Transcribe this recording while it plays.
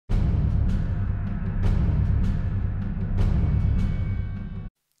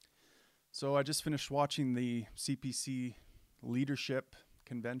So I just finished watching the CPC leadership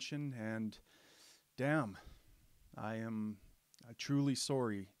convention, and damn, I am truly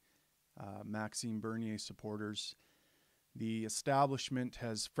sorry, Maxime Bernier supporters. The establishment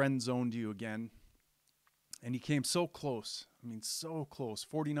has friend-zoned you again, and you came so close. I mean, so close,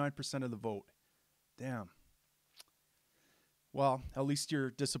 49% of the vote. Damn. Well, at least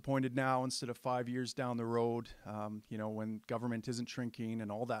you're disappointed now instead of 5 years down the road, you know, when government isn't shrinking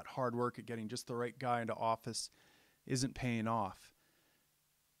and all that hard work at getting just the right guy into office isn't paying off.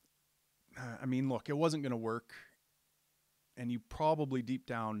 I mean, look, it wasn't going to work, and you probably deep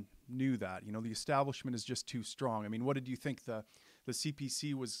down knew that. You know, the establishment is just too strong. I mean, what did you think? The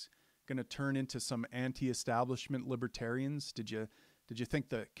CPC was going to turn into some anti-establishment libertarians? Did you think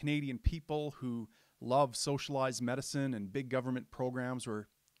the Canadian people who love socialized medicine and big government programs were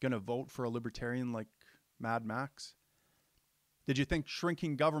going to vote for a libertarian like Mad Max? Did you think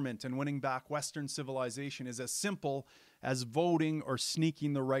shrinking government and winning back Western civilization is as simple as voting or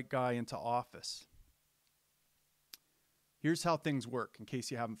sneaking the right guy into office? Here's how things work, in case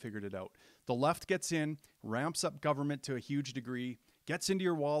you haven't figured it out. The left gets in, ramps up government to a huge degree, gets into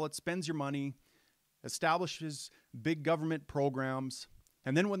your wallet, spends your money, establishes big government programs,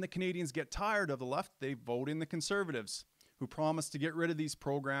 and then when the Canadians get tired of the left, they vote in the Conservatives, who promise to get rid of these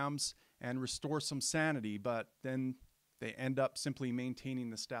programs and restore some sanity, but then they end up simply maintaining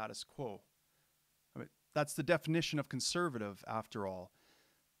the status quo. I mean, that's the definition of conservative, after all.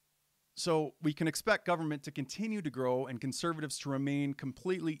 So we can expect government to continue to grow and Conservatives to remain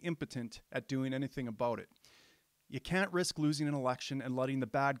completely impotent at doing anything about it. You can't risk losing an election and letting the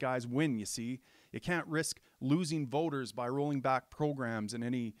bad guys win, you see. You can't risk losing voters by rolling back programs in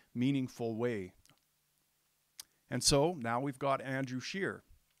any meaningful way. And so now we've got Andrew Scheer.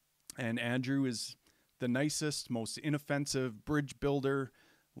 And Andrew is the nicest, most inoffensive bridge builder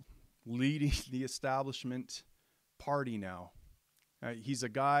leading the establishment party now. He's a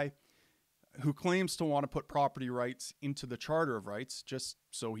guy who claims to want to put property rights into the Charter of Rights just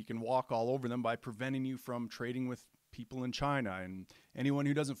so he can walk all over them by preventing you from trading with people in China and anyone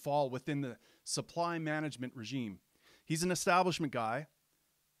who doesn't fall within the supply management regime. He's an establishment guy,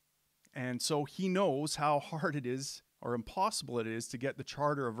 and so he knows how hard it is or impossible it is to get the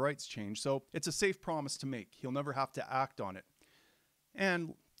Charter of Rights changed. So it's a safe promise to make. He'll never have to act on it.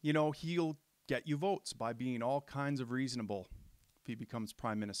 And, you know, he'll get you votes by being all kinds of reasonable if he becomes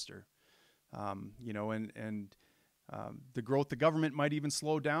prime minister. You know, the growth of government might even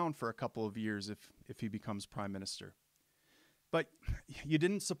slow down for a couple of years if he becomes prime minister. But you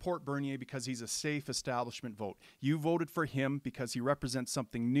didn't support Bernier because he's a safe establishment vote. You voted for him because he represents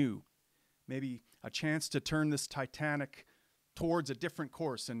something new, maybe a chance to turn this Titanic towards a different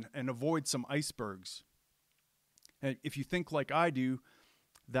course and avoid some icebergs. And if you think like I do,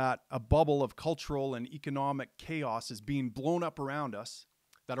 that a bubble of cultural and economic chaos is being blown up around us,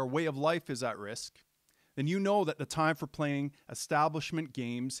 that our way of life is at risk, then you know that the time for playing establishment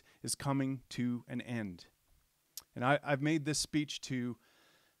games is coming to an end. And I've made this speech to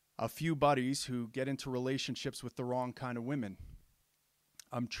a few buddies who get into relationships with the wrong kind of women.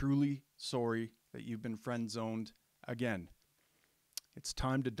 I'm truly sorry that you've been friend-zoned again. It's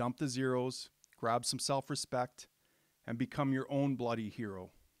time to dump the zeros, grab some self-respect, and become your own bloody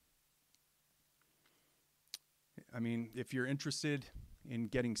hero. I mean, if you're interested in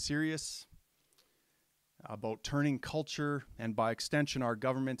getting serious about turning culture and by extension our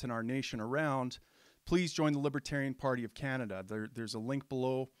government and our nation around, please join the Libertarian Party of Canada. There's a link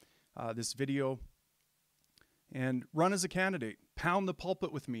below this video. And run as a candidate. Pound the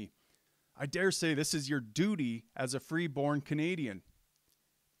pulpit with me. I dare say this is your duty as a free-born Canadian.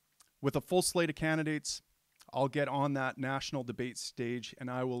 With a full slate of candidates, I'll get on that national debate stage and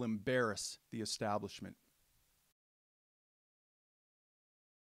I will embarrass the establishment.